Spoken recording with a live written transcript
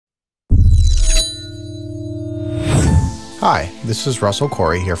Hi, this is Russell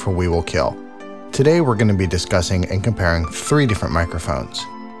Corey here for We Will Kill. Today we're going to be discussing and comparing 3 different microphones.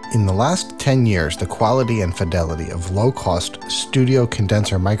 In the last 10 years, the quality and fidelity of low-cost studio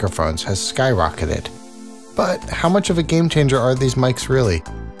condenser microphones has skyrocketed. But how much of a game changer are these mics really?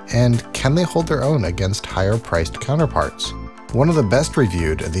 And can they hold their own against higher-priced counterparts? One of the best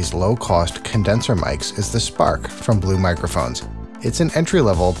reviewed of these low-cost condenser mics is the Spark from Blue Microphones. It's an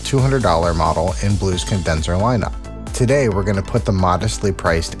entry-level $200 model in Blue's condenser lineup. Today, we're going to put the modestly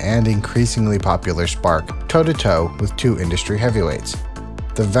priced and increasingly popular Spark toe-to-toe with 2 industry heavyweights.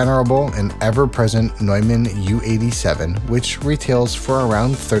 The venerable and ever-present Neumann U87, which retails for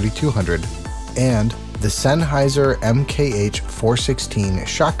around $3,200, and the Sennheiser MKH 416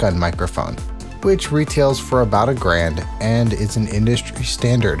 shotgun microphone, which retails for about $1,000 and is an industry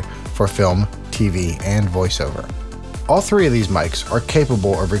standard for film, TV, and voiceover. All 3 of these mics are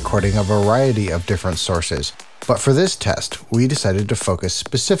capable of recording a variety of different sources, but for this test, we decided to focus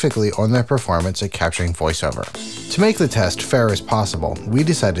specifically on their performance at capturing voiceover. To make the test fair as possible, we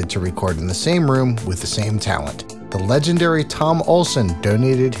decided to record in the same room with the same talent. The legendary Tom Olsen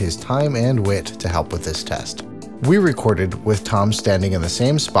donated his time and wit to help with this test. We recorded with Tom standing in the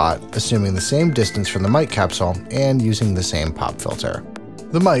same spot, assuming the same distance from the mic capsule, and using the same pop filter.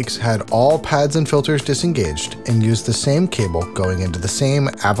 The mics had all pads and filters disengaged and used the same cable going into the same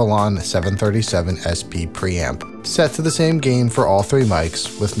Avalon 737 SP preamp, set to the same gain for all 3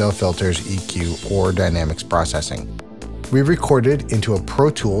 mics with no filters, EQ, or dynamics processing. We recorded into a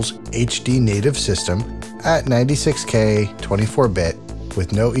Pro Tools HD native system at 96K 24-bit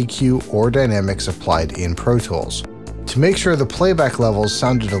with no EQ or dynamics applied in Pro Tools. To make sure the playback levels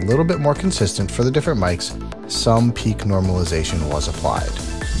sounded a little bit more consistent for the different mics, some peak normalization was applied.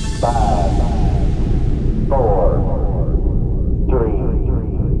 5, 4,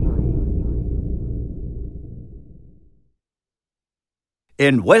 3.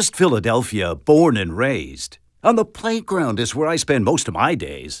 In West Philadelphia, born and raised, on the playground is where I spend most of my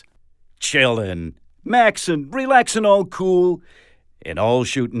days. Chillin', maxin', relaxin' all cool, and all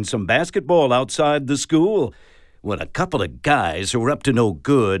shooting some basketball outside the school, when a couple of guys who were up to no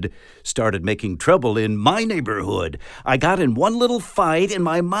good started making trouble in my neighborhood. I got in one little fight and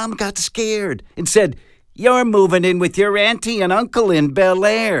my mom got scared and said, "You're moving in with your auntie and uncle in Bel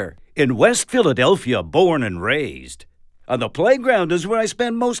Air." In West Philadelphia, born and raised, on the playground is where I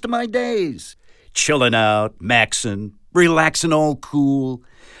spend most of my days. Chilling out, maxing, relaxing all cool,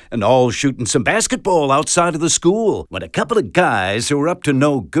 and all shooting some basketball outside of the school, when a couple of guys who were up to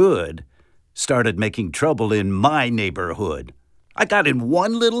no good started making trouble in my neighborhood. I got in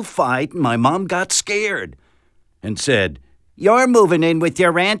one little fight and my mom got scared and said, "You're moving in with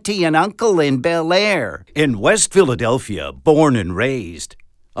your auntie and uncle in Bel Air." In West Philadelphia, born and raised,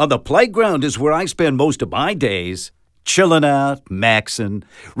 on the playground is where I spend most of my days. Chilling out, maxing,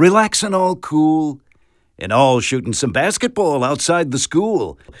 relaxing all cool, and all shooting some basketball outside the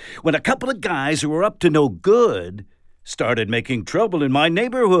school, when a couple of guys who were up to no good started making trouble in my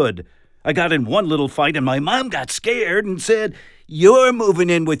neighborhood. I got in one little fight and my mom got scared and said, "You're moving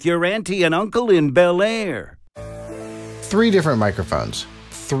in with your auntie and uncle in Bel Air." 3 different microphones,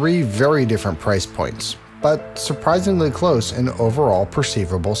 3 very different price points, but surprisingly close in overall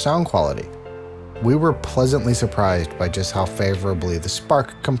perceivable sound quality. We were pleasantly surprised by just how favorably the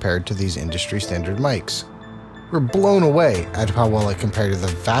Spark compared to these industry standard mics. We're blown away at how well it compared to the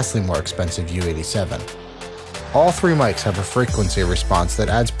vastly more expensive U87. All 3 mics have a frequency response that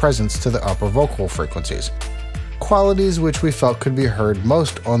adds presence to the upper vocal frequencies, qualities which we felt could be heard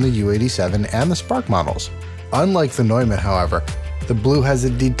most on the U87 and the Spark models. Unlike the Neumann, however, the Blue has a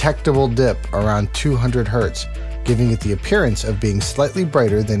detectable dip around 200 Hz, giving it the appearance of being slightly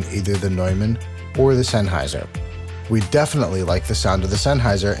brighter than either the Neumann or the Sennheiser. We definitely like the sound of the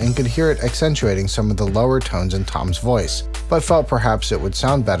Sennheiser and could hear it accentuating some of the lower tones in Tom's voice, but felt perhaps it would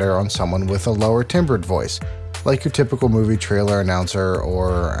sound better on someone with a lower timbered voice, like your typical movie trailer announcer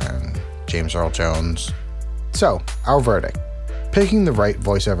or James Earl Jones. So, our verdict. Picking the right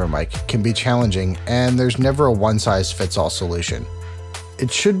voiceover mic can be challenging, and there's never a one-size-fits-all solution.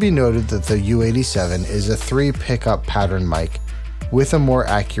 It should be noted that the U87 is a 3 pickup pattern mic with a more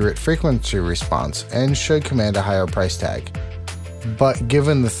accurate frequency response and should command a higher price tag. But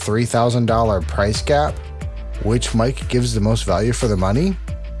given the $3,000 price gap, which mic gives the most value for the money?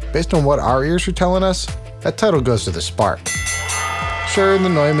 Based on what our ears are telling us, that title goes to the Spark. Sure, the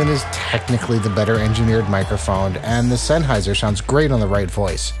Neumann is technically the better engineered microphone, and the Sennheiser sounds great on the right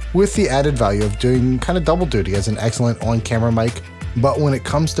voice, with the added value of doing kind of double duty as an excellent on-camera mic. But when it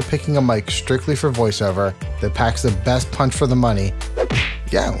comes to picking a mic strictly for voiceover that packs the best punch for the money,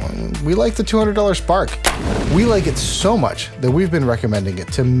 Yeah, we like the $200 Spark. We like it so much that we've been recommending it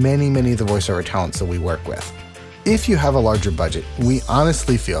to many of the voiceover talents that we work with. If you have a larger budget, we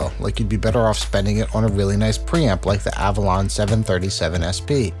honestly feel like you'd be better off spending it on a really nice preamp like the Avalon 737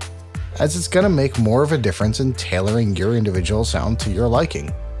 SP, as it's going to make more of a difference in tailoring your individual sound to your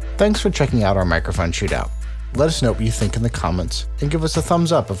liking. Thanks for checking out our microphone shootout. Let us know what you think in the comments, and give us a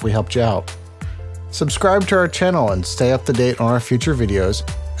thumbs up if we helped you out. Subscribe to our channel and stay up to date on our future videos,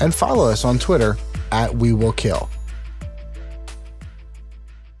 and follow us on Twitter @WeWillKill.